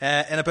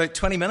In about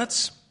 20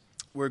 minutes,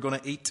 we're going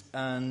to eat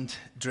and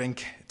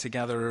drink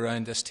together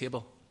around this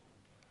table.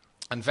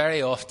 And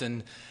very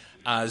often,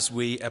 as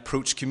we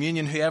approach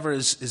communion, whoever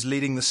is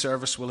leading the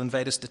service will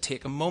invite us to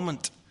take a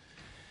moment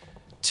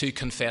to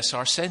confess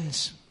our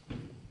sins.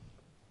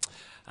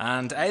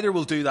 And either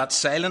we'll do that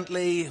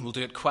silently, we'll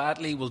do it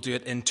quietly, we'll do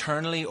it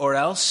internally, or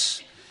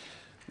else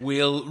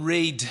we'll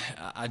read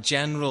a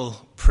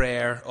general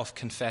prayer of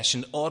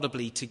confession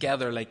audibly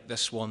together like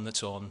this one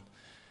that's on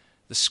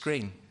the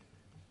screen.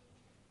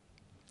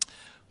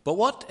 But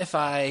what if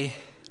I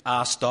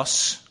asked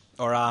us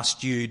or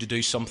asked you to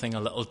do something a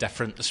little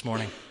different this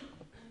morning?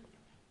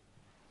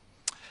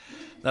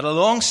 That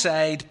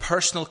alongside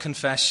personal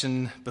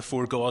confession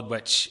before God,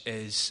 which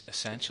is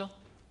essential,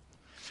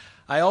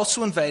 I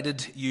also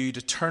invited you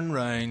to turn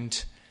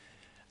round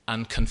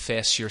and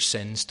confess your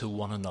sins to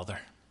one another.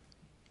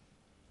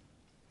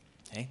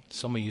 Hey,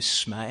 some of you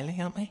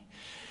smiling at me.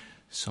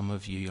 Some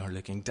of you are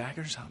looking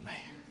daggers at me.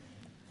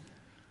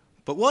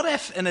 But what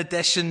if, in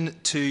addition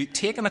to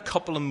taking a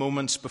couple of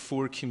moments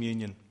before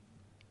communion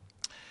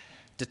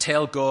to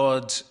tell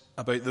God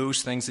about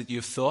those things that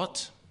you've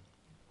thought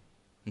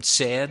and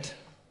said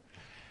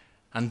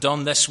and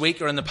done this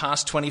week or in the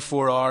past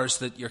 24 hours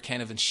that you're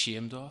kind of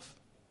ashamed of,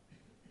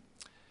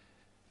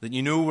 that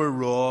you know were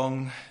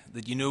wrong,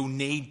 that you know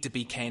need to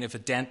be kind of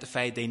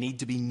identified, they need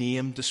to be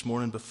named this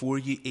morning before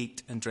you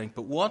eat and drink.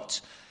 But what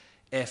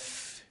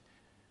if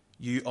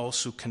you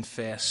also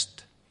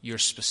confessed your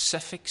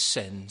specific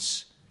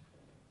sins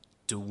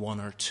to one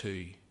or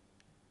two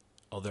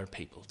other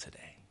people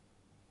today?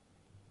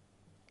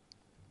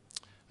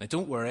 Now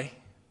don't worry,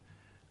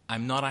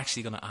 I'm not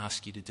actually going to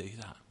ask you to do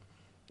that.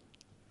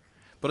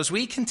 But as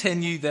we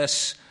continue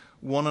this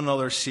one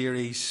another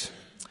series,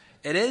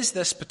 it is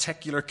this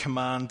particular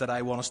command that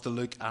I want us to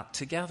look at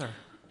together.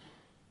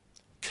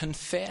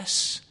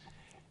 Confess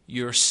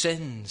your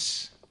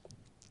sins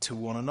to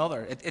one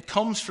another. It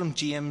comes from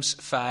James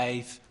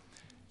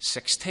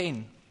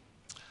 5:16.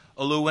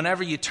 Although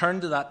whenever you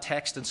turn to that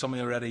text, and some of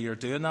you already are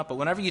doing that, but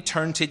whenever you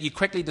turn to it, you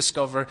quickly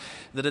discover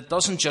that it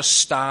doesn't just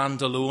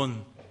stand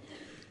alone.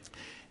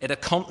 It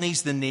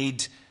accompanies the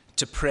need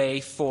to pray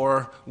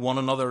for one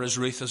another, as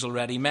Ruth has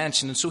already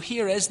mentioned. And so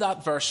here is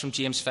that verse from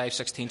James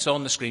 5:16. It's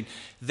on the screen.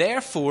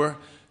 Therefore,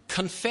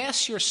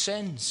 confess your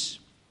sins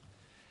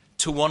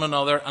to one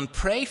another and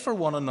pray for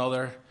one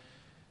another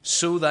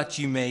so that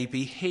you may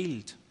be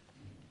healed.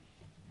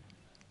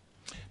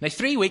 Now,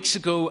 3 weeks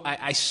ago,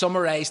 I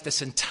summarized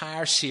this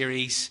entire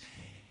series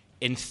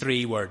in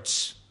 3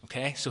 words.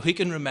 Okay? So who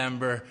can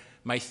remember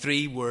my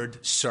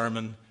 3-word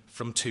sermon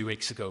from 2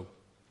 weeks ago?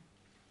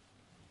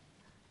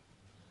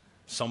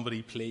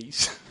 Somebody,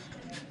 please.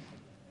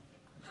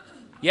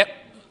 Yep,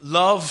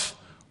 love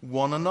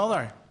one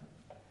another.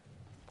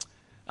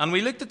 And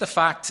we looked at the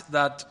fact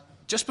that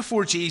just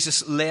before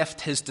Jesus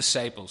left his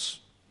disciples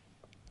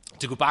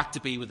to go back to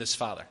be with his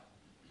Father,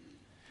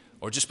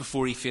 or just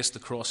before he faced the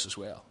cross as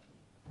well,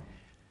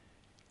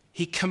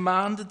 he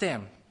commanded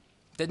them,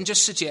 didn't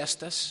just suggest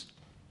this,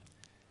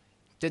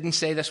 didn't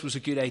say this was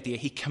a good idea.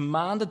 He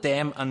commanded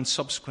them, and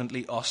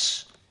subsequently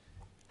us,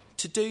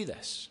 to do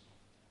this.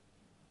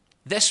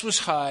 This was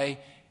how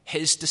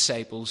his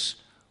disciples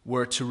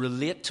were to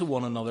relate to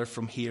one another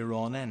from here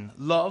on in.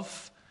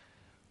 Love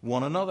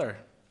one another.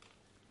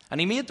 And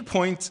he made the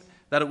point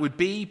that it would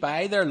be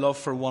by their love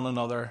for one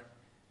another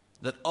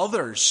that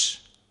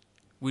others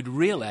would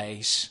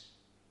realize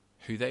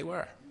who they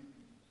were.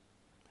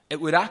 It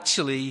would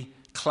actually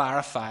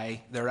clarify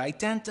their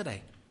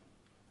identity.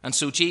 And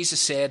so Jesus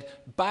said,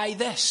 by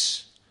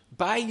this,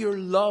 by your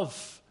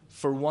love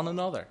for one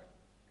another,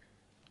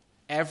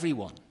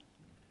 everyone,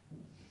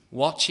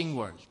 watching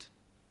world,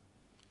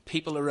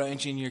 people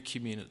around you in your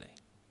community,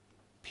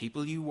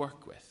 people you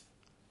work with,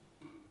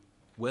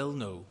 will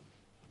know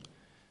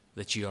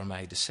that you are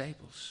my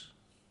disciples.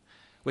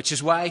 Which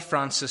is why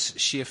Francis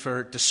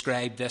Schaeffer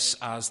described this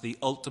as the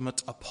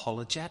ultimate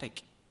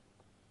apologetic.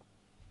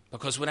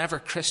 Because whenever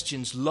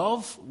Christians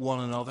love one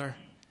another,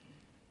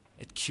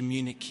 it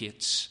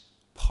communicates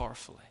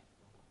powerfully.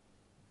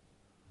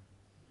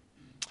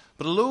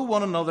 But although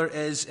one another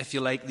is, if you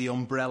like, the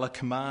umbrella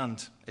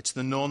command, it's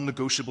the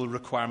non-negotiable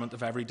requirement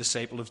of every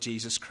disciple of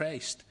Jesus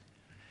Christ,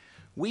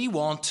 we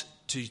want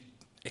to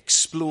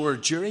explore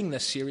during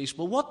this series,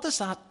 well, what does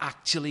that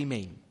actually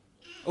mean?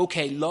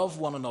 Okay, love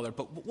one another,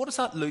 but what does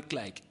that look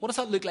like? What does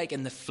that look like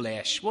in the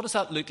flesh? What does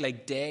that look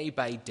like day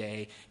by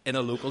day in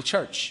a local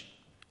church?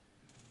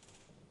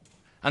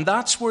 And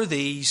that's where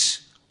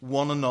these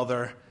one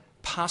another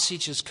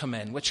passages come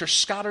in, which are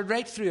scattered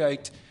right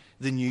throughout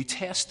the New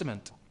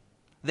Testament.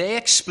 They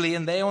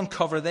explain, they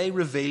uncover, they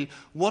reveal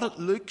what it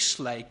looks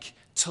like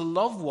to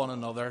love one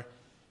another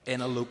in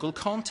a local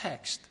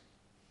context.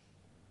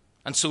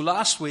 And so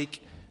last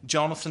week,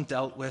 Jonathan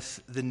dealt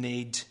with the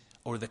need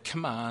or the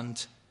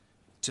command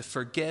to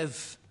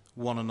forgive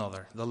one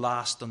another, the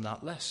last on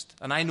that list.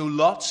 And I know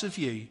lots of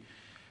you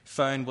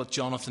found what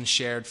Jonathan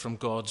shared from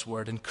God's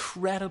Word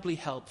incredibly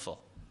helpful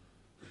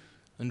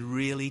and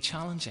really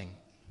challenging.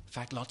 In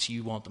fact, lots of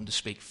you want them to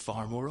speak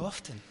far more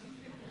often.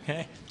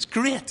 Okay? It's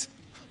great.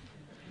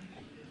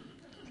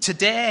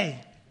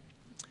 Today,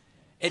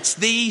 it's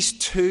these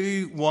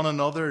two one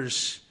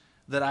another's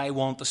that I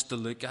want us to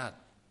look at.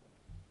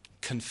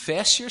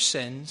 Confess your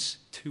sins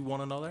to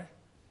one another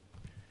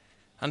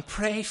and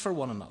pray for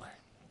one another.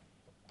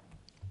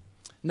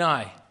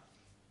 Now,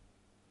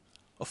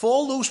 of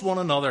all those one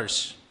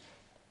another's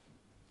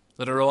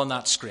that are on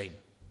that screen,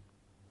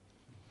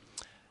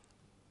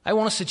 I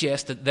want to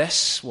suggest that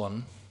this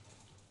one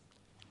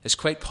is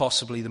quite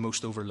possibly the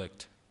most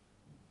overlooked,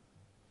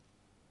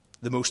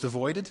 the most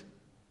avoided,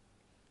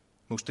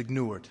 most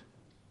ignored,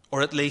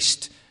 or at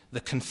least the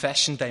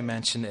confession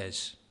dimension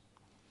is.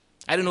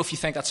 I don't know if you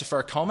think that's a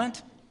fair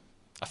comment,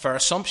 a fair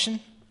assumption.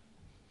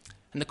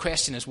 And the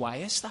question is, why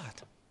is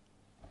that?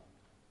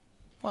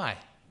 Why?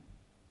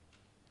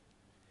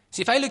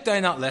 See, if I look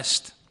down that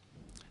list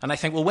and I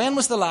think, well, when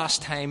was the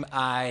last time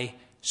I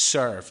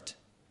served,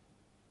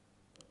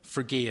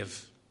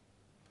 forgave,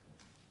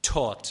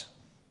 taught,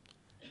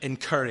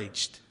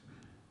 encouraged,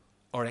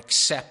 or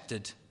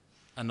accepted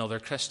another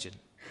Christian?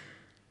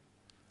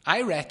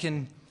 I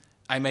reckon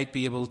I might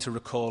be able to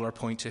recall or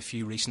point to a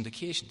few recent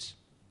occasions.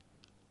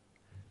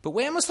 But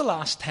when was the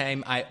last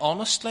time I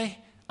honestly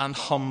and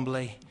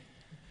humbly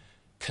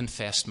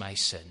confessed my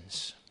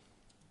sins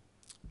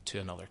to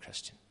another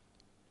Christian?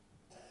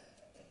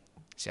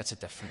 See, that's a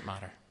different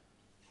matter.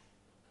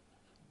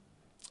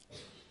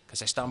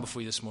 Because I stand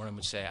before you this morning and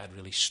would say I'd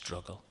really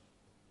struggle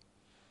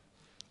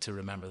to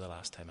remember the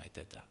last time I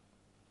did that.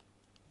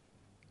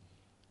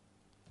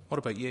 What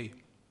about you?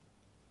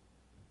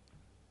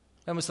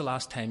 When was the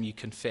last time you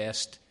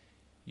confessed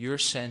your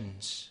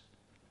sins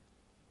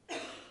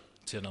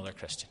to another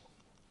Christian?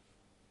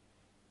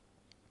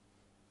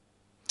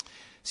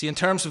 See, in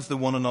terms of the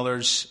one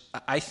another's,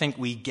 I think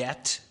we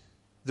get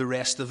the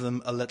rest of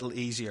them a little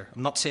easier.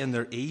 I'm not saying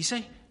they're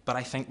easy, but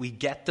I think we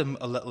get them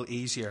a little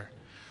easier.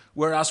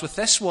 Whereas with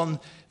this one,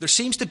 there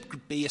seems to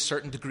be a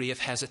certain degree of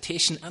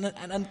hesitation,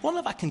 and one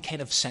of I can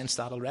kind of sense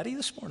that already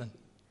this morning.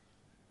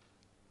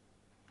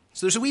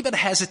 So there's a wee bit of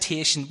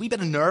hesitation, a wee bit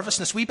of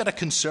nervousness, a wee bit of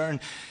concern.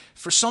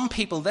 For some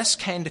people, this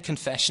kind of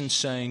confession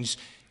sounds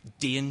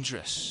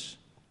dangerous.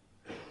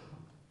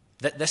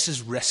 That this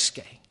is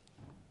risky.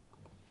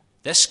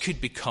 This could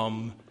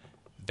become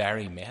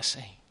very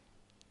messy.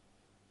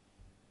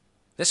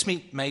 This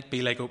might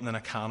be like opening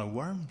a can of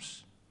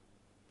worms.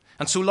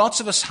 And so lots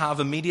of us have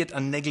immediate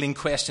and niggling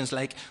questions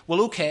like,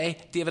 well, okay,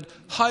 David,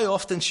 how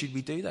often should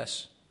we do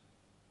this?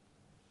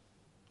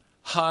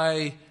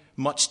 How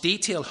much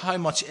detail, how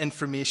much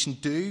information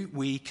do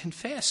we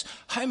confess?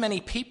 How many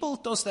people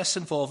does this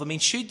involve? I mean,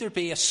 should there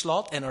be a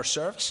slot in our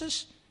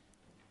services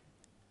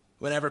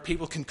whenever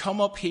people can come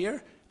up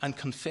here and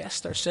confess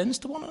their sins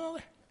to one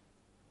another?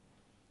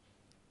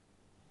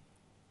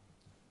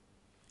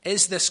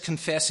 Is this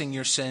confessing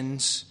your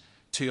sins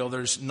to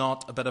others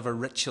not a bit of a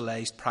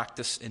ritualized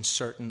practice in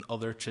certain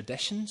other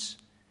traditions?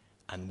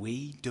 And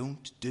we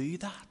don't do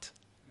that.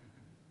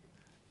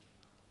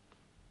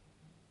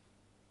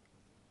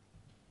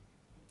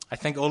 I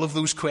think all of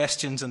those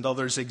questions and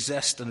others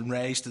exist and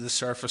rise to the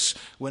surface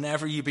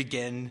whenever you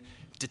begin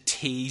to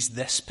tease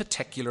this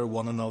particular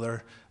one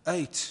another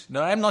out.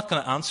 Now, I'm not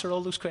going to answer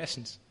all those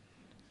questions.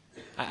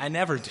 I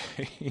never do.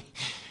 I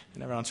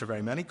never answer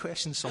very many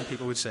questions, some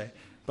people would say.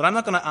 But I'm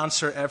not going to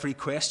answer every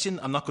question.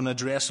 I'm not going to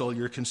address all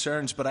your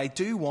concerns. But I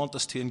do want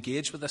us to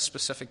engage with this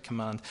specific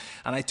command.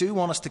 And I do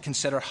want us to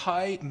consider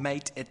how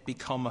might it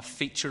become a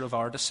feature of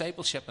our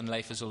discipleship and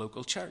life as a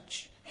local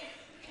church.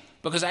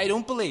 Because I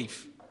don't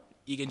believe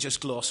you can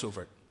just gloss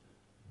over it.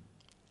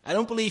 I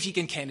don't believe you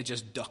can kind of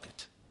just duck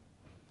it.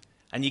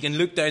 And you can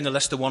look down the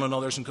list of one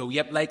another's and go,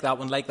 yep, like that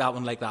one, like that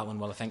one, like that one.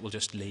 Well, I think we'll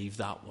just leave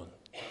that one.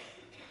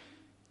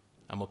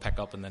 And we'll pick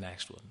up in the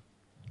next one.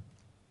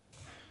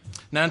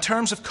 Now, in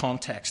terms of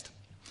context,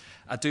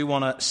 I do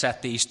want to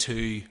set these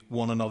two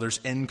one another's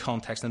in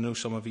context. I know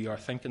some of you are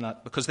thinking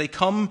that, because they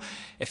come,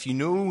 if you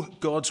know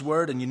God's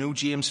Word and you know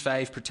James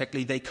 5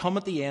 particularly, they come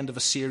at the end of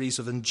a series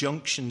of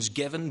injunctions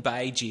given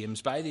by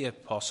James, by the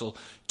Apostle,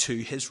 to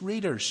his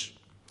readers.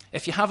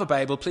 If you have a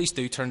Bible, please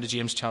do turn to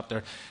James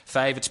chapter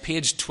 5. It's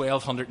page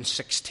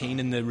 1216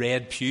 in the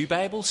Red Pew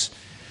Bibles,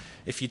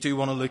 if you do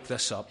want to look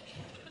this up.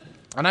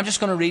 And I'm just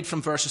going to read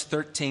from verses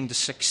 13 to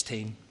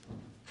 16.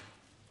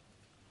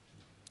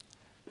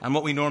 And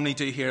what we normally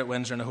do here at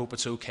Windsor, and I hope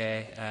it's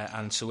okay,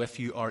 and so if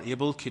you are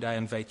able, could I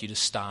invite you to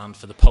stand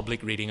for the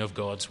public reading of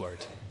God's Word.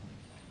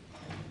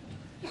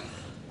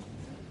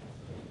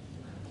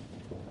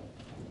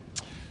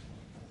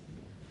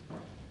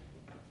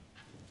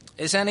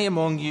 Is any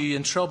among you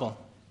in trouble?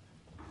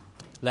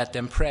 Let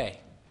them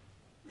pray.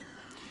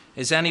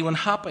 Is anyone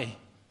happy?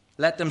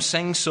 Let them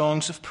sing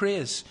songs of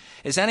praise.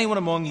 Is anyone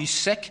among you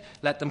sick?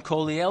 Let them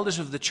call the elders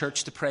of the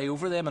church to pray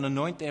over them and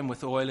anoint them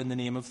with oil in the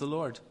name of the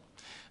Lord.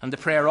 And the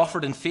prayer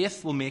offered in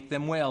faith will make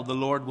them well. The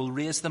Lord will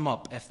raise them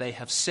up. If they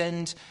have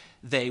sinned,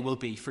 they will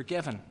be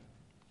forgiven.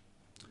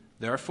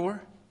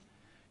 Therefore,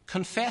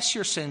 confess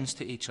your sins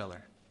to each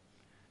other.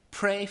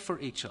 Pray for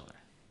each other,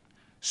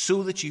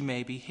 so that you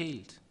may be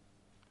healed.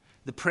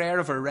 The prayer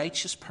of a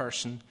righteous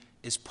person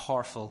is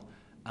powerful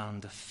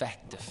and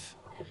effective.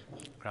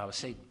 Grab a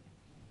seat.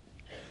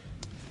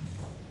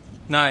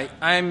 Now,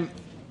 I'm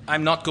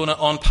not going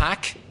to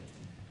unpack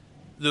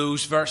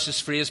those verses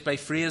phrase by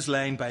phrase,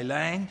 line by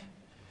line.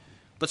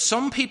 But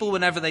some people,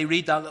 whenever they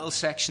read that little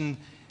section,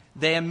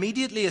 they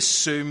immediately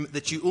assume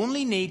that you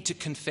only need to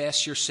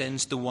confess your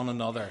sins to one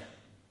another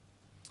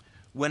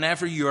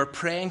whenever you are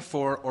praying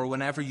for or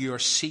whenever you are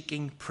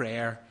seeking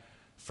prayer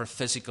for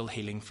physical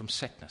healing from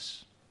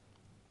sickness.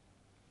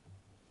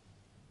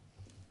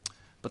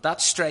 But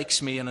that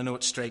strikes me, and I know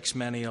it strikes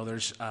many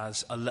others,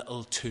 as a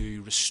little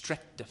too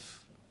restrictive.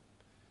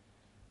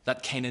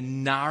 That kind of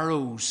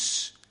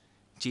narrows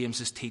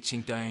James's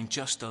teaching down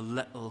just a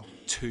little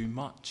too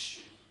much.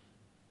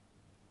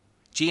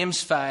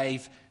 James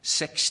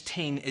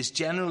 5:16 is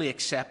generally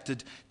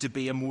accepted to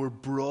be a more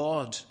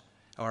broad,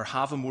 or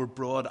have a more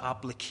broad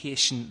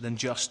application than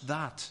just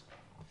that.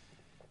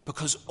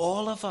 Because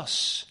all of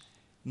us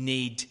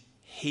need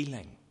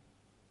healing.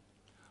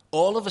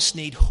 All of us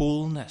need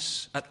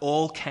wholeness at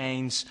all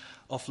kinds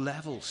of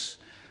levels.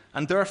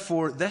 And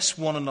therefore, this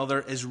one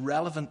another is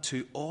relevant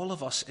to all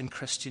of us in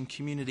Christian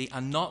community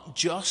and not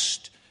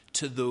just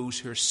to those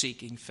who are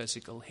seeking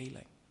physical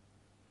healing.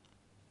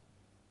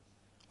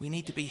 We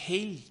need to be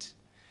healed.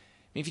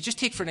 I mean, if you just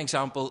take for an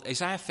example,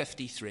 Isaiah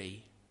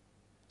 53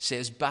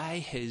 says, by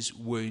his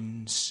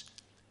wounds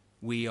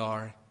we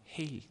are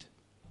healed.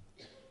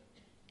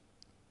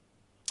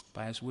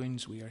 By his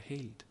wounds we are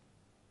healed.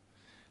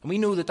 And we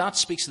know that that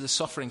speaks of the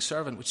suffering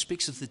servant, which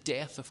speaks of the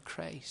death of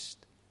Christ.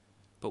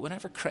 But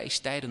whenever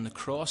Christ died on the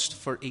cross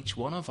for each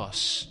one of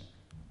us,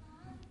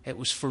 it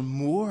was for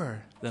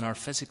more than our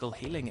physical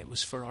healing. It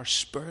was for our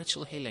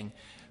spiritual healing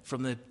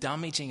from the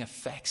damaging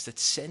effects that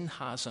sin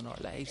has on our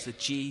lives, that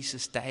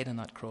Jesus died on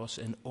that cross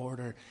in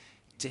order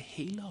to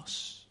heal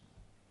us.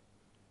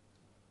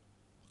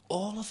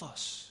 All of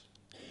us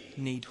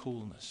need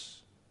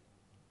wholeness.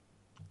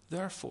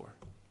 Therefore,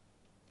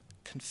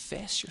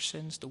 confess your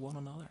sins to one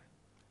another.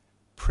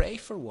 Pray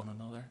for one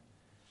another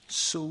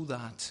so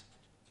that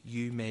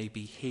you may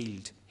be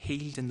healed.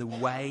 Healed in the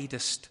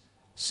widest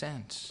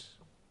sense.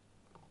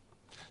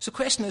 So the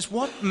question is,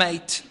 what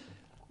might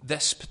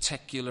this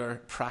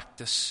particular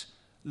practice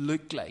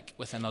look like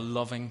within a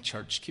loving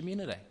church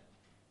community?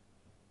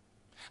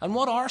 And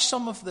what are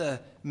some of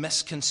the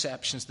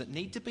misconceptions that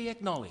need to be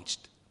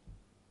acknowledged?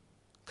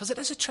 Because it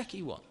is a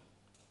tricky one.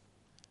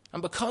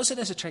 And because it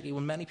is a tricky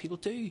one, many people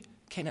do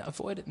kind of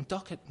avoid it and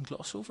duck it and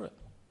gloss over it.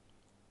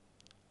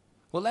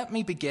 Well, let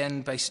me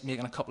begin by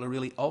making a couple of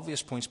really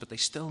obvious points, but they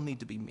still need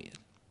to be made.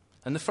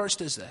 And the first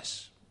is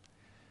this: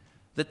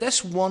 that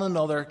this one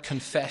another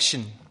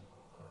confession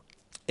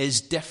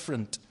is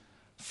different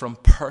from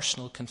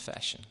personal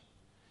confession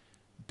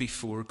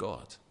before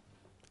God.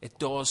 It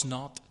does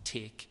not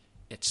take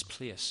its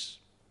place.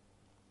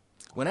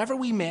 Whenever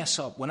we mess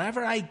up,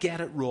 whenever I get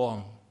it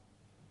wrong,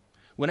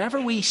 whenever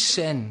we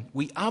sin,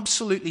 we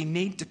absolutely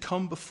need to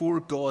come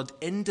before God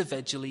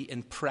individually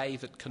in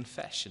private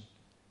confession.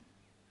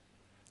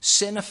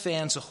 Sin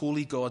offends a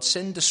holy God.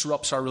 Sin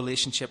disrupts our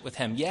relationship with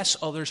him. Yes,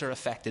 others are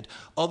affected.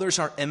 Others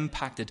are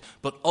impacted.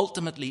 But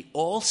ultimately,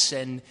 all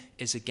sin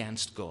is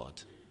against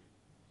God.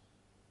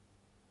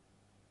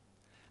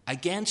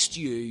 Against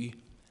you,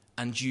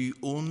 and you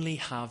only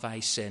have I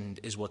sinned,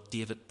 is what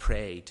David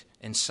prayed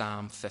in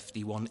Psalm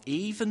 51.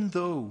 Even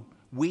though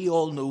we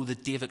all know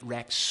that David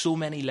wrecked so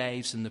many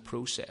lives in the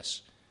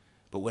process.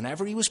 But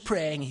whenever he was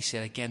praying, he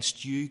said,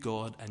 against you,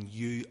 God, and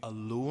you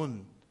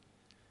alone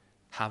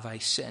have I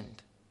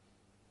sinned.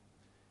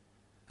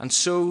 And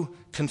so,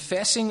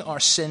 confessing our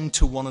sin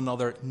to one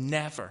another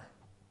never,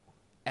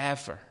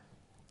 ever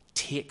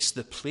takes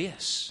the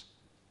place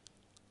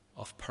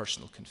of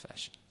personal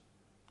confession.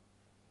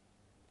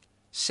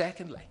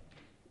 Secondly,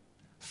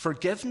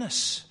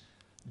 forgiveness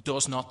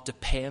does not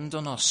depend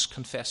on us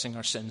confessing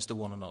our sins to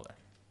one another.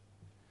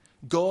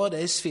 God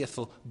is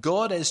faithful.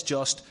 God is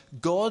just.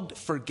 God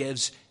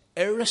forgives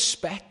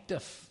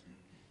irrespective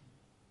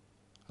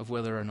of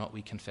whether or not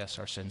we confess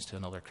our sins to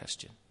another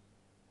Christian.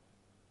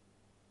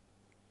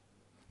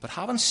 But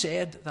having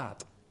said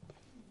that,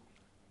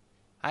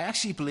 I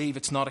actually believe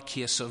it's not a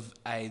case of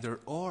either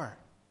or.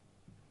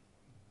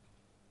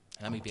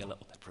 Let me be a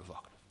little bit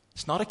provocative.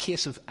 It's not a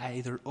case of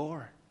either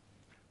or,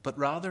 but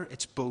rather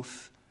it's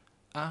both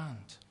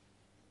and.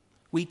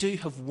 We do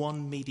have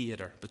one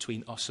mediator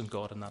between us and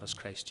God, and that is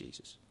Christ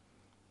Jesus.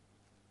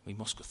 We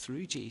must go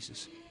through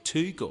Jesus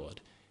to God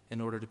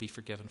in order to be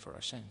forgiven for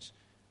our sins.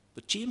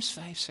 But James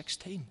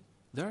 5:16,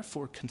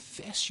 therefore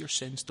confess your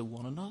sins to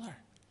one another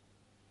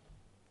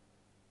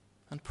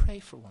and pray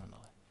for one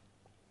another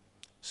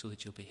so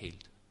that you'll be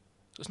healed.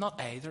 So it's not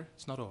either,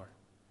 it's not or.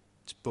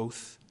 It's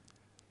both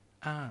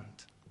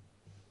and.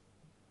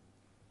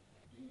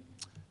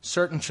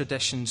 Certain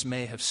traditions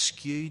may have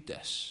skewed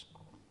this.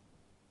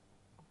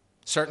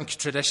 Certain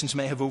traditions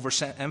may have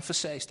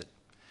overemphasized it.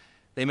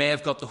 They may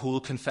have got the whole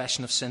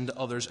confession of sin to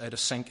others out of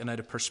sync and out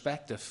of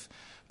perspective.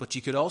 But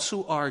you could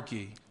also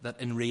argue that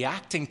in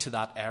reacting to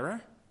that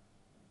error,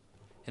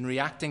 in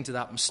reacting to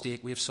that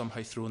mistake, we have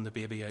somehow thrown the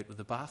baby out with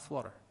the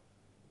bathwater.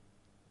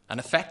 And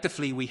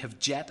effectively, we have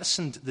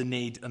jettisoned the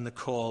need and the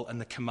call and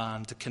the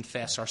command to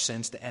confess our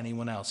sins to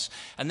anyone else.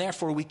 And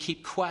therefore, we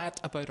keep quiet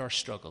about our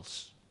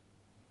struggles.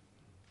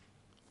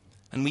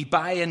 And we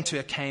buy into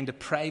a kind of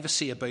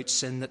privacy about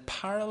sin that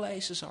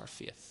paralyzes our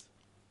faith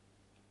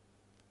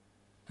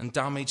and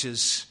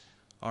damages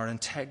our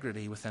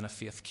integrity within a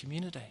faith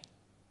community.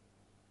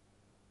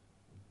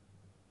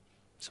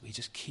 So we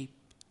just keep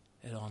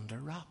it under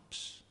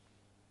wraps.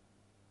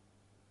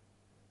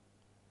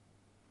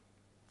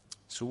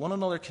 So one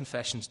another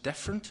confession is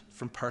different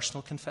from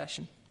personal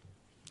confession.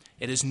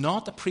 It is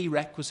not a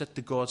prerequisite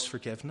to God's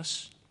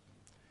forgiveness,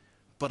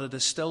 but it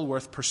is still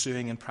worth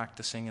pursuing and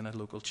practicing in a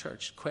local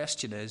church.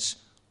 Question is,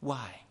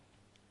 why?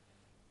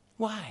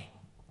 Why?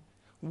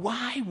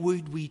 Why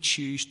would we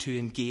choose to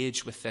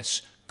engage with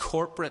this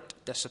corporate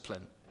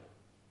discipline?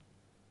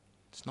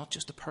 It's not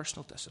just a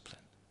personal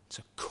discipline. It's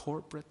a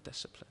corporate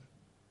discipline.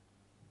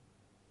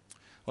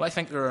 Well, I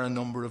think there are a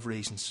number of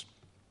reasons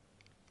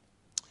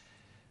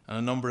and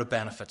a number of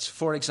benefits.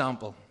 For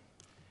example,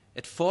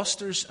 it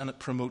fosters and it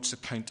promotes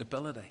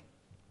accountability.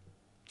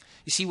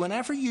 You see,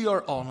 whenever you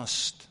are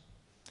honest,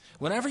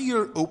 whenever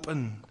you're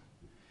open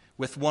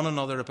with one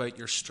another about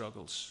your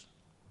struggles,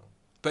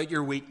 about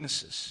your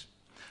weaknesses,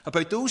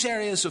 about those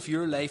areas of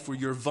your life where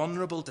you're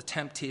vulnerable to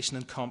temptation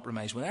and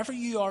compromise, whenever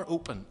you are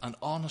open and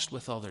honest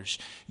with others,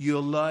 you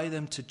allow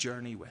them to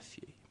journey with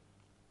you.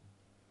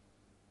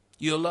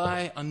 You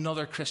allow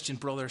another Christian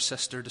brother or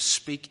sister to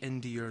speak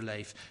into your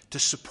life, to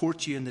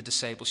support you in the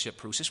discipleship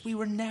process. We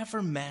were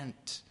never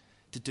meant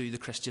to do the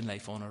Christian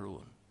life on our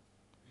own.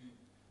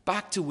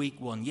 Back to week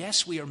 1.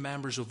 Yes, we are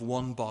members of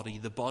one body,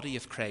 the body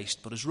of Christ.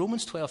 But as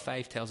Romans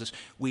 12:5 tells us,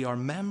 we are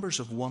members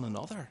of one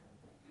another.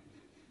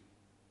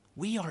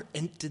 We are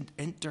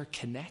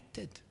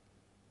interconnected.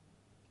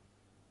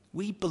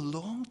 We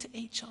belong to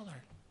each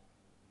other.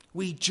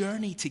 We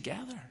journey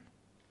together.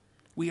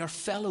 We are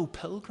fellow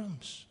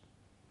pilgrims.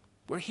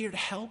 We're here to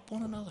help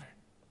one another.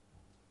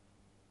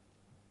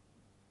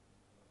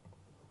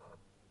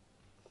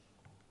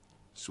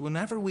 So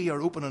whenever we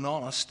are open and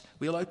honest,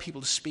 we allow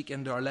people to speak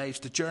into our lives,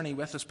 to journey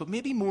with us. But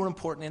maybe more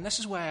importantly, and this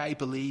is why I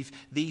believe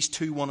these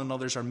two one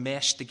another's are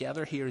meshed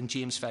together here in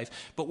James 5.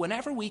 But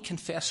whenever we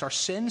confess our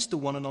sins to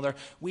one another,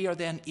 we are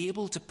then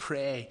able to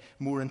pray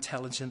more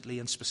intelligently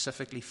and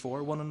specifically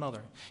for one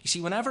another. You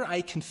see, whenever I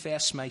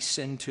confess my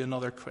sin to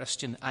another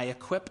Christian, I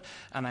equip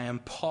and I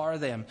empower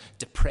them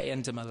to pray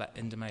into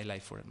my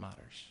life where it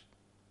matters.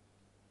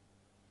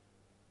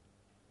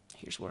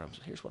 Here's what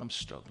I'm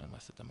struggling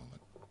with at the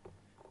moment.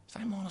 If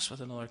I'm honest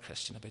with another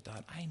Christian about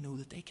that, I know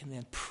that they can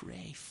then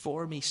pray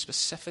for me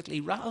specifically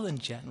rather than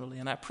generally.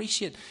 And I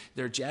appreciate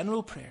their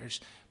general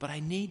prayers, but I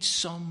need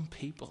some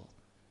people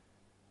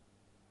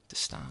to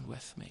stand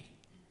with me,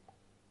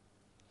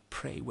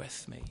 pray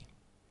with me.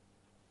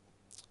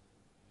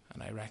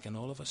 And I reckon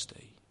all of us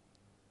do.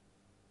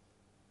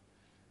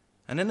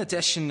 And in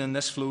addition, and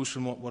this flows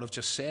from what I've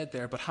just said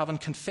there, but having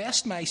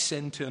confessed my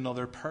sin to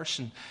another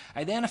person,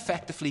 I then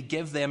effectively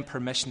give them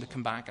permission to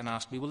come back and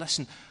ask me, well,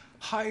 listen,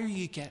 how are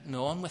you getting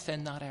on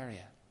within that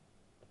area?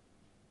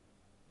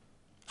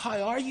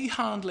 How are you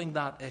handling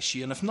that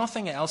issue? And if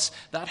nothing else,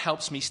 that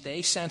helps me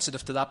stay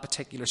sensitive to that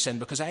particular sin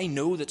because I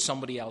know that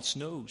somebody else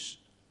knows.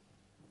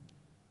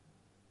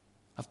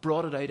 I've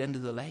brought it out into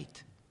the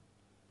light.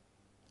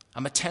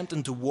 I'm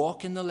attempting to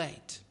walk in the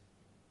light.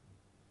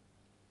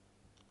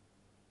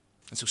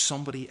 And so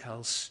somebody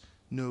else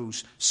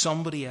knows.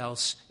 Somebody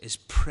else is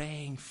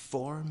praying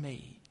for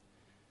me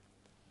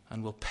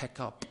and will pick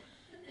up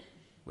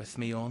with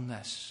me on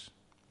this.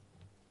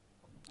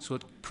 So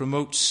it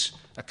promotes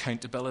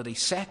accountability.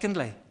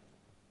 Secondly,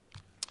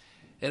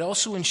 it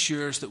also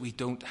ensures that we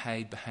don't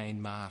hide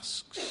behind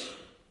masks.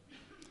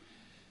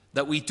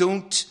 That we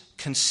don't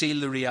conceal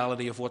the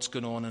reality of what's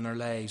going on in our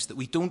lives. That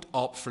we don't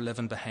opt for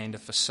living behind a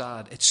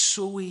facade. It's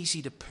so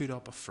easy to put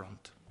up a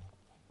front.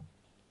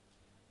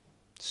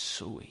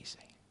 So easy.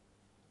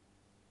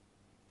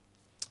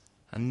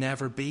 And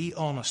never be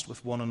honest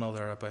with one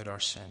another about our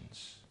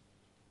sins.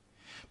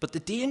 But the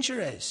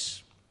danger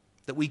is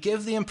that we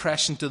give the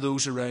impression to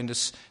those around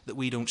us that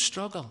we don't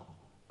struggle,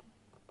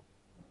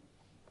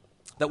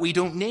 that we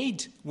don't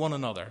need one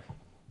another.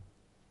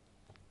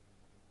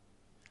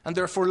 And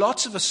therefore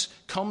lots of us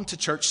come to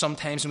church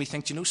sometimes and we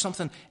think, you know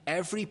something,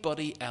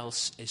 everybody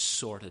else is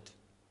sorted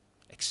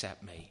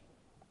except me.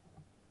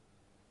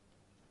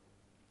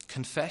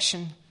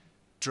 Confession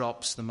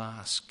drops the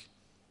mask.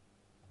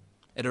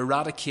 It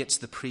eradicates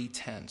the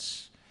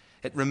pretense.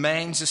 It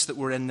reminds us that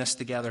we're in this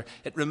together.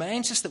 It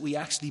reminds us that we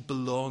actually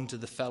belong to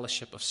the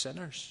fellowship of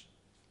sinners.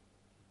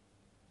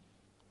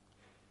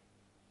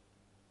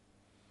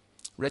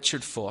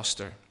 Richard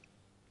Foster,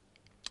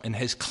 in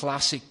his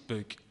classic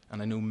book,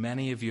 and I know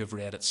many of you have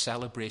read it,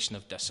 Celebration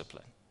of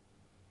Discipline.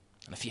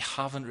 And if you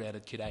haven't read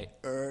it, could I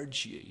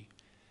urge you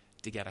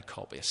to get a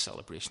copy of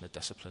Celebration of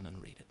Discipline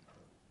and read it.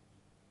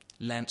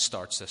 Lent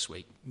starts this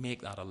week.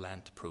 Make that a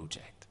Lent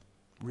project.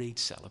 Read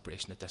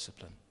Celebration of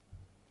Discipline.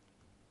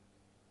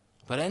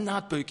 But in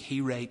that book,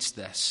 he writes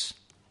this.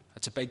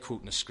 It's a big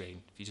quote on the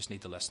screen. If you just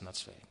need to listen,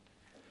 that's fine.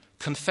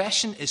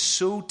 Confession is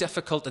so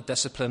difficult a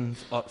discipline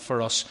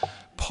for us,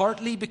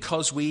 partly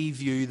because we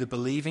view the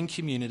believing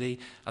community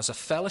as a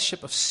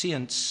fellowship of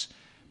saints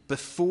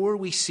before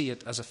we see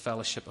it as a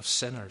fellowship of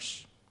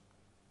sinners.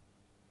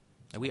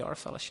 Now, we are a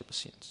fellowship of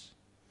saints,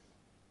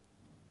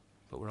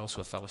 but we're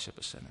also a fellowship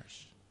of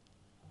sinners.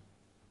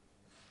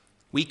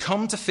 We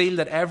come to feel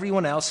that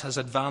everyone else has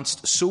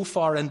advanced so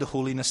far into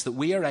holiness that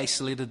we are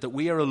isolated, that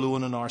we are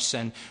alone in our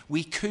sin.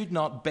 We could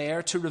not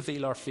bear to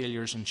reveal our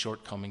failures and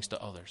shortcomings to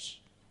others.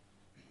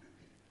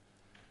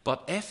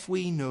 But if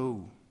we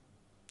know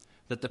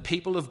that the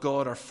people of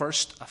God are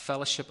first a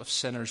fellowship of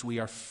sinners, we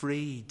are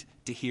freed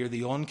to hear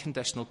the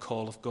unconditional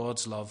call of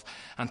God's love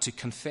and to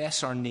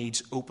confess our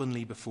needs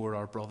openly before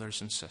our brothers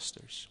and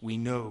sisters. We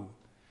know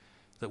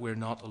that we're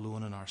not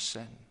alone in our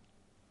sin.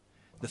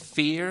 The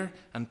fear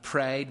and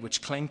pride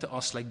which cling to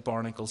us like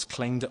barnacles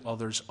cling to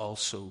others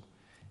also.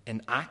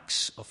 In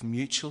acts of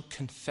mutual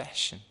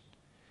confession,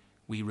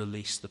 we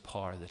release the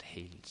power that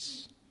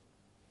heals.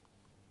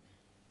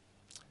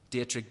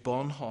 Dietrich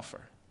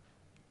Bonhoeffer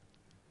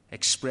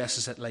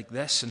expresses it like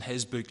this in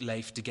his book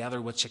Life Together,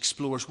 which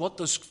explores what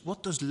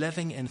does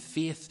living in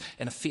faith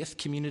in a faith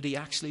community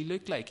actually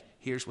look like.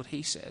 Here's what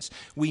he says.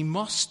 We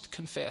must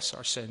confess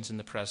our sins in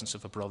the presence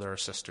of a brother or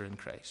sister in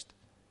Christ.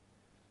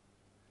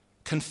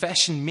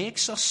 Confession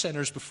makes us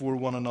sinners before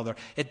one another.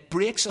 It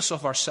breaks us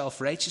of our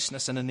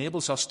self-righteousness and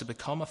enables us to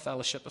become a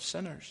fellowship of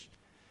sinners.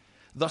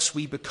 Thus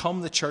we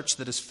become the church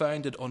that is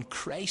founded on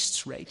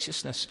Christ's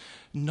righteousness,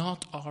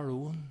 not our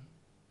own.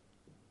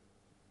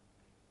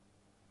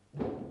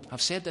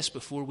 I've said this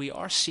before, we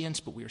are saints,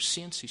 but we are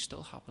saints who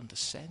still happen to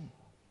sin.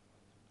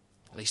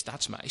 At least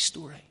that's my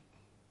story.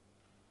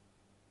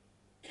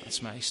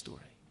 That's my story.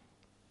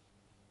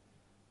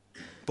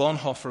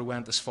 Bonhoeffer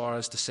went as far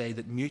as to say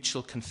that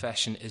mutual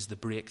confession is the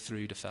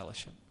breakthrough to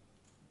fellowship.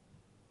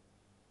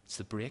 It's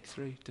the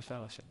breakthrough to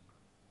fellowship.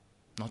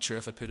 Not sure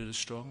if I put it as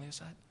strongly as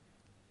that.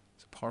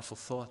 It's a powerful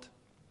thought.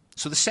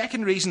 So the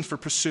second reason for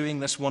pursuing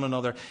this one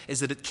another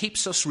is that it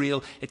keeps us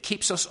real. It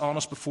keeps us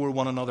honest before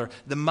one another.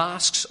 The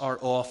masks are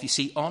off. You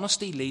see,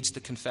 honesty leads to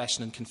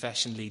confession and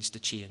confession leads to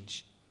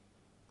change.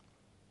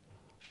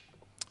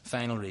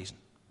 Final reason.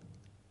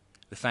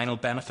 The final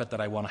benefit that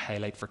I want to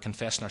highlight for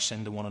confessing our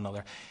sin to one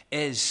another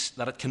is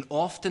that it can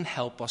often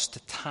help us to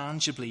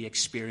tangibly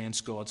experience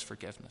God's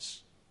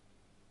forgiveness.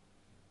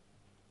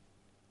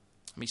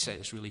 Let me say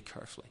this really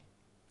carefully.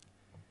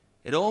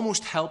 It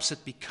almost helps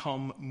it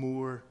become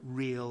more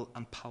real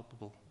and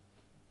palpable.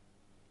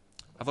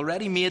 I've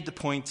already made the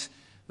point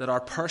that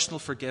our personal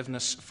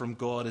forgiveness from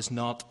God is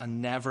not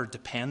and never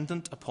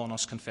dependent upon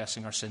us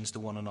confessing our sins to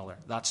one another.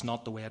 That's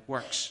not the way it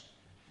works.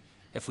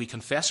 If we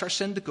confess our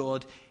sin to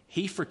God,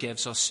 He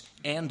forgives us,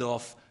 end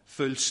of,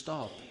 full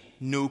stop.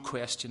 No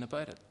question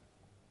about it.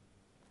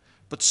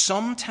 But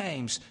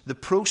sometimes the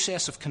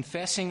process of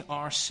confessing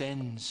our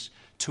sins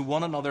to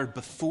one another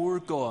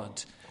before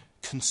God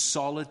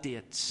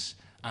consolidates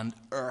and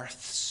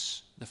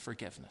earths the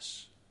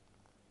forgiveness.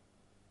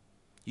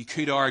 You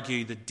could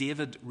argue that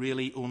David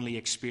really only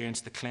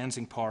experienced the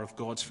cleansing power of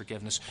God's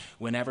forgiveness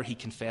whenever he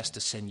confessed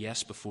his sin,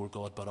 yes, before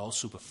God, but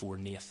also before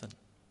Nathan,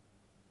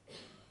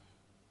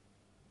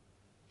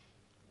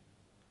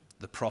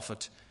 the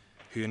prophet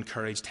who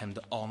encouraged him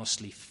to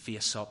honestly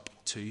face up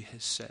to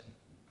his sin.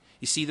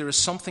 You see, there is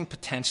something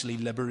potentially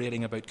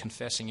liberating about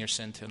confessing your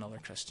sin to another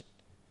Christian,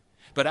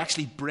 but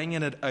actually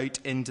bringing it out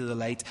into the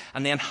light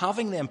and then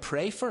having them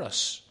pray for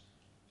us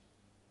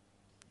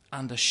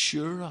and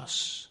assure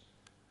us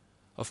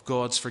of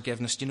God's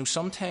forgiveness. You know,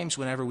 sometimes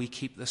whenever we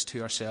keep this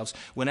to ourselves,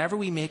 whenever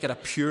we make it a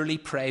purely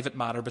private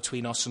matter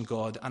between us and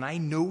God, and I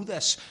know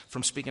this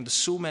from speaking to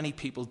so many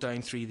people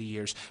down through the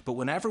years, but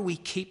whenever we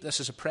keep this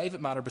as a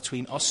private matter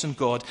between us and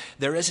God,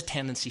 there is a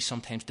tendency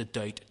sometimes to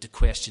doubt, to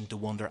question, to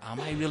wonder, am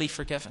I really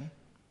forgiven?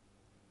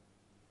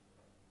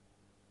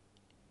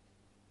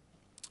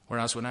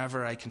 Whereas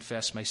whenever I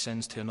confess my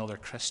sins to another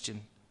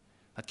Christian,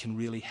 that can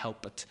really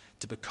help it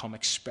to become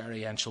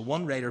experiential.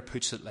 One writer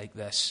puts it like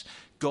this: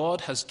 God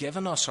has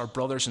given us, our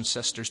brothers and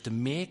sisters, to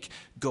make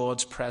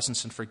God's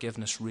presence and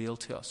forgiveness real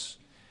to us.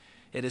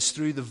 It is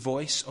through the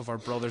voice of our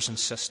brothers and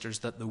sisters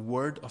that the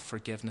word of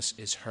forgiveness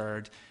is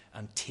heard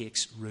and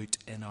takes root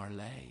in our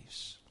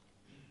lives.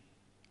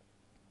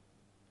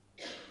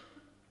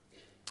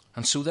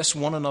 And so this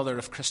one another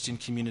of Christian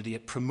community,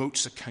 it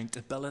promotes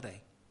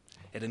accountability.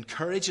 It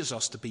encourages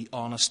us to be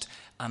honest,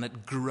 and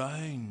it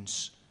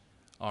grounds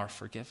our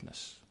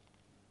forgiveness.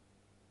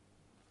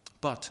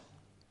 But,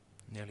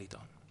 nearly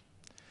done.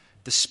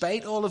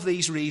 Despite all of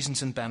these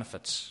reasons and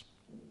benefits,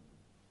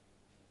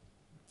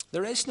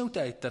 there is no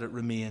doubt that it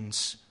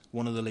remains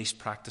one of the least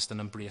practiced and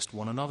embraced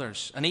one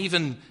another's. And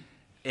even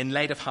in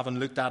light of having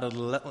looked at it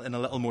in a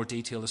little more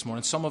detail this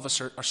morning, some of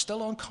us are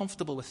still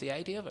uncomfortable with the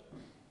idea of it.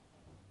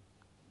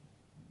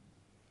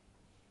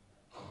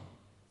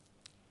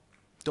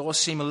 It does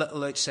seem a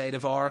little outside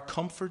of our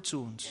comfort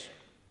zones,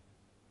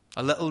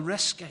 a little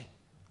risky.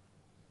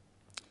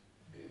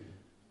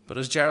 But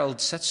as Gerald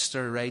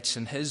Sitzer writes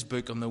in his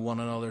book on the one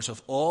another's,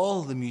 of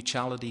all the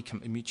mutuality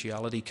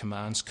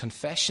commands,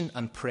 confession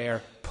and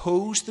prayer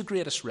pose the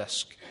greatest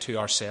risk to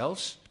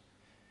ourselves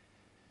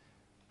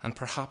and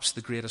perhaps the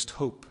greatest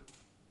hope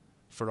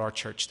for our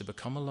church to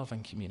become a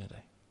loving community.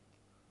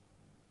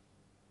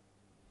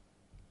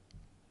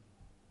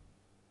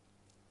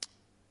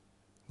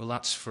 Well,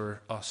 that's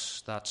for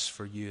us, that's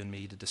for you and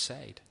me to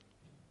decide.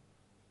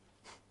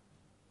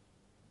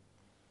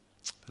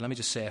 But let me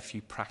just say a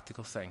few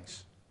practical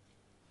things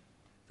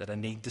that I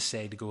need to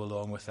say to go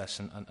along with this,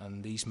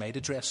 and these might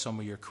address some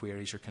of your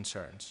queries or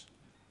concerns.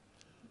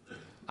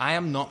 I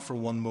am not for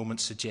one moment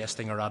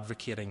suggesting or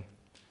advocating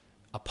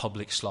a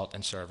public slot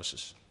in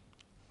services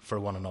for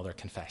one another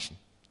confession.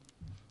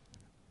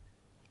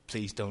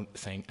 Please don't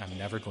think I'm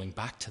never going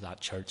back to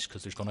that church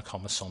because there's going to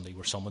come a Sunday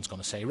where someone's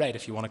going to say, right,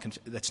 if you want to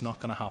that's not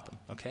going to happen,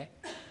 okay?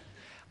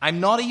 I'm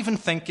not even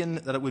thinking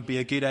that it would be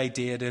a good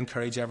idea to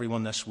encourage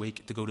everyone this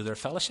week to go to their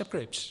fellowship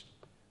groups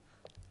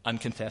and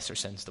confess their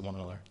sins to one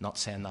another. Not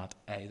saying that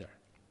either.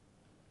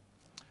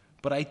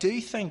 But I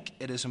do think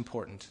it is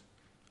important,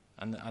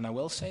 and I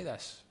will say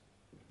this,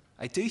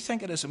 I do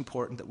think it is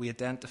important that we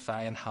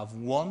identify and have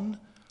one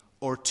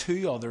or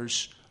two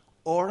others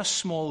or a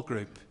small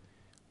group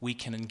we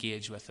can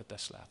engage with at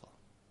this level.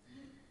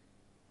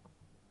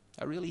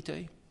 I really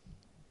do.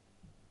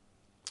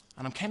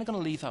 And I'm kind of going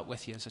to leave that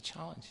with you as a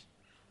challenge.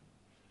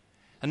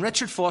 And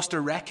Richard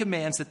Foster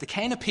recommends that the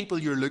kind of people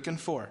you're looking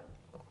for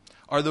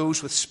are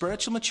those with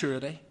spiritual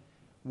maturity,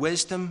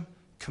 wisdom,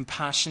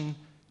 compassion,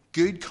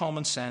 good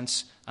common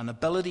sense, an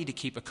ability to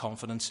keep a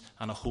confidence,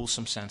 and a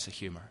wholesome sense of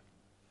humour.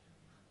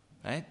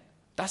 Right?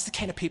 That's the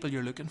kind of people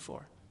you're looking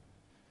for.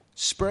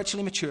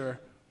 Spiritually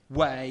mature,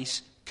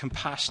 wise,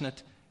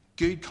 compassionate,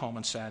 good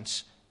common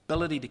sense,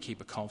 ability to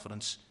keep a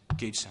confidence,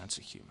 good sense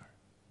of humour.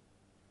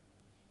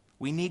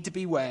 We need to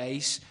be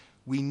wise.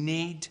 We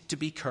need to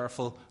be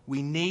careful.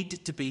 We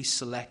need to be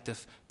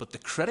selective. But the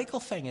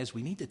critical thing is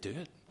we need to do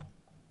it.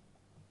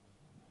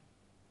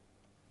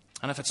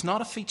 And if it's not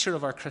a feature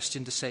of our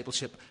Christian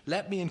discipleship,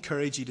 let me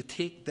encourage you to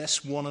take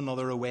this one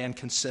another away and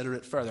consider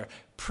it further.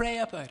 Pray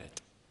about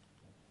it.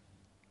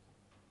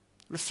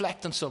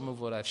 Reflect on some of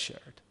what I've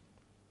shared.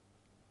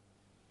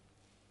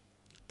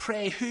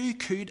 Pray, who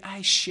could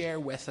I share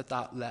with at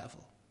that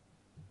level?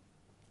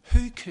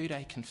 Who could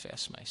I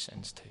confess my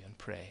sins to and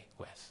pray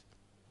with?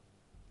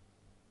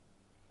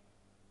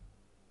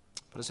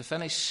 But as I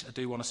finish, I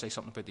do want to say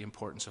something about the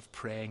importance of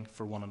praying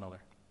for one another,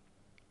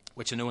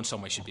 which I know in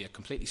some ways should be a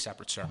completely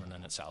separate sermon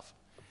in itself.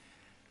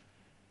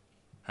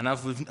 And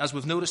as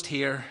we've noticed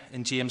here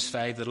in James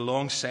 5, that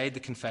alongside the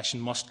confession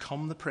must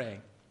come the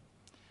praying.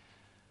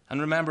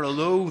 And remember,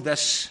 although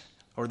this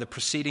or the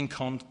preceding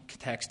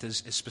context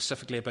is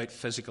specifically about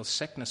physical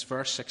sickness,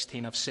 verse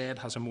 16, I've said,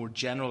 has a more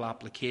general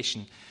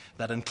application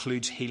that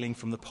includes healing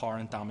from the power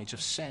and damage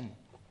of sin.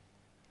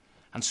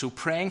 And so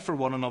praying for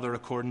one another,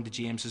 according to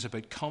James, is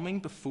about coming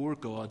before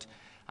God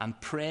and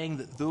praying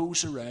that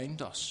those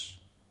around us,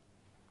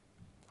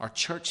 our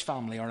church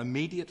family, our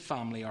immediate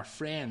family, our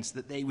friends,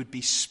 that they would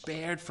be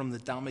spared from the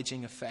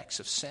damaging effects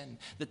of sin,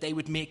 that they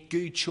would make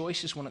good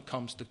choices when it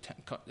comes to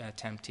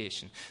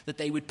temptation, that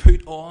they would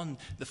put on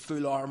the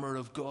full armour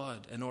of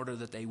God in order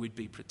that they would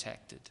be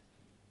protected,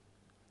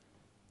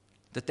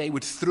 that they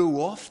would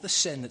throw off the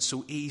sin that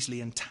so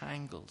easily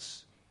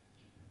entangles.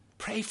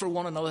 Pray for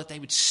one another that they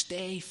would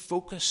stay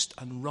focused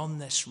and run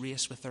this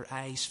race with their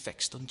eyes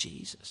fixed on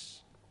Jesus.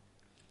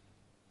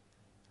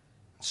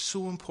 It's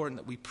so important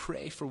that we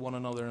pray for one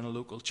another in a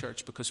local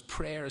church, because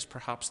prayer is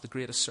perhaps the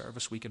greatest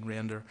service we can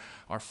render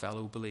our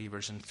fellow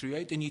believers. And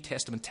throughout the New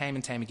Testament, time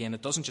and time again,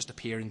 it doesn't just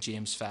appear in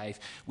James 5,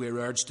 we're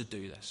urged to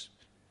do this.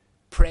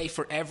 Pray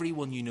for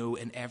everyone you know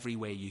in every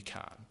way you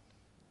can,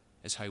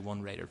 is how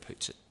one writer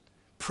puts it.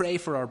 Pray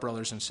for our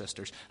brothers and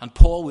sisters. And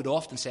Paul would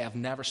often say, I've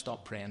never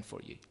stopped praying for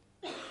you.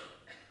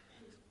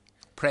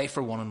 Pray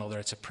for one another.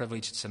 It's a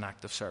privilege. It's an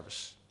act of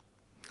service.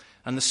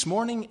 And this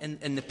morning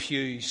in the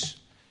pews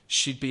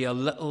should be a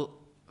little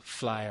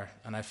flyer,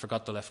 and I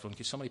forgot to lift one.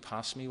 Could somebody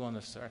pass me one?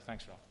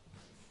 Thanks, Rob.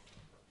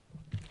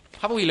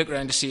 Have a wee look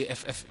around to see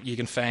if you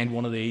can find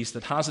one of these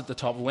that has at the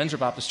top, Windsor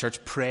Baptist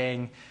Church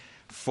praying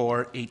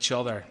for each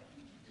other.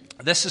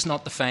 This is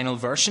not the final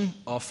version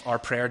of our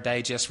prayer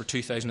digest for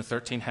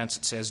 2013, hence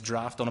it says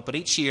draft on it. But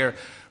each year,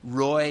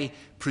 Roy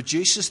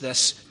produces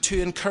this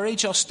to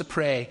encourage us to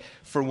pray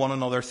for one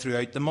another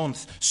throughout the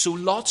month. So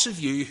lots of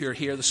you who are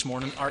here this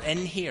morning are in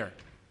here.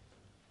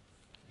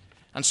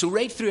 And so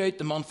right throughout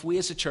the month, we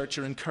as a church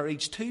are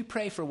encouraged to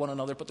pray for one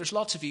another, but there's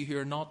lots of you who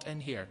are not in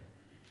here.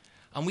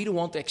 And we don't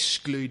want to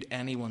exclude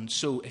anyone.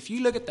 So if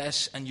you look at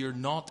this and you're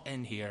not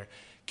in here,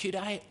 could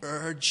I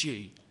urge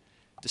you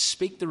to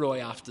speak to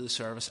Roy after the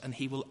service, and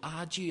he will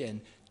add you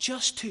in,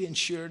 just to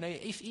ensure, now,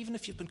 even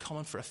if you've been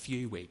coming for a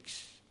few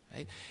weeks,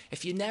 right?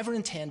 If you never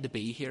intend to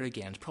be here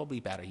again, it's probably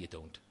better you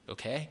don't,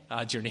 okay?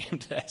 Add your name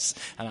to this,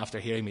 and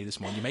after hearing me this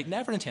morning, you might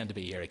never intend to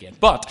be here again.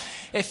 But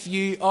if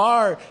you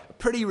are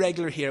pretty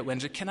regular here at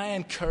Windsor, can I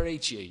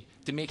encourage you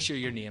to make sure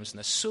your name's in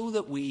this, so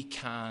that we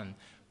can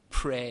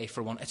pray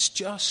for one. It's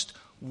just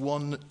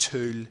one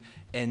tool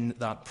in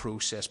that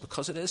process,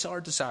 because it is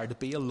our desire to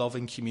be a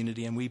loving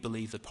community, and we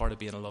believe that part of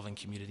being a loving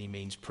community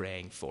means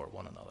praying for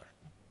one another.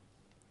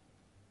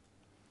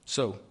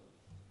 So,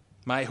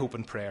 my hope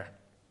and prayer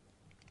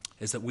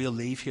is that we'll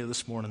leave here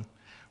this morning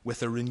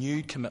with a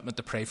renewed commitment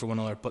to pray for one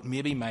another. But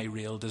maybe my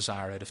real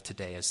desire out of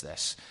today is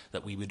this,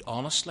 that we would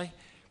honestly,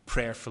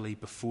 prayerfully,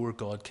 before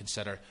God,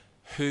 consider,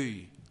 who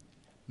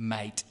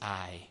might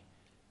I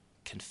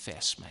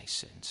confess my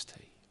sins to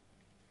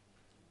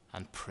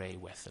and pray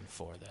with and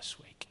for this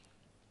week?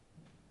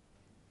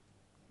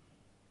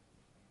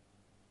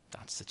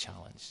 That's the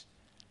challenge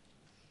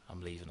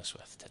I'm leaving us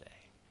with today.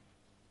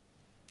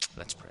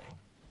 Let's pray.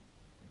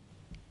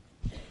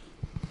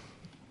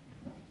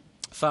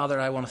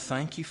 Father, I want to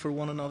thank you for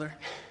one another.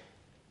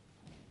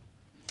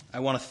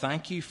 I want to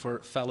thank you for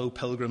fellow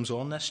pilgrims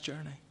on this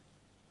journey.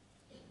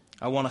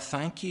 I want to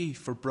thank you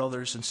for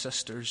brothers and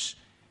sisters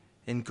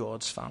in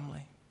God's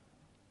family.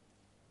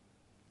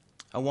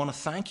 I want to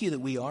thank you that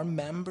we are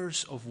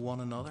members of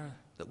one another,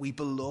 that we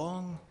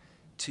belong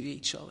to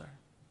each other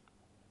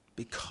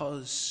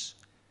because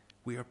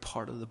we are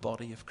part of the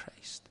body of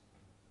Christ.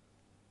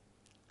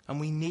 And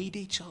we need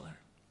each other.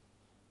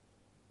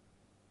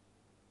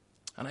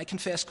 And I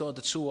confess, God,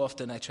 that so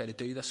often I try to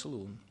do this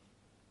alone.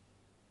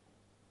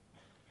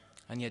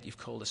 And yet you've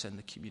called us in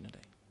the community.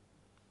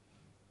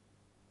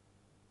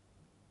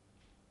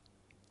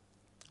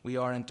 We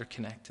are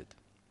interconnected.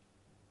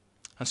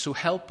 And so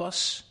help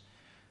us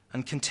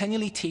and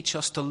continually teach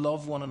us to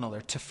love one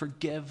another, to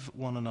forgive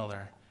one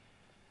another,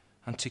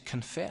 and to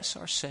confess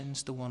our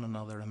sins to one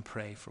another and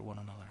pray for one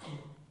another.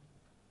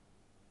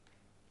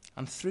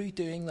 And through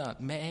doing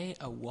that, may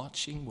a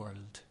watching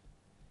world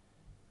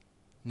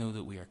know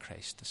that we are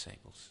Christ's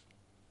disciples.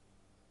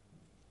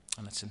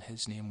 And it's in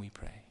his name we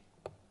pray.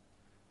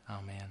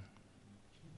 Amen.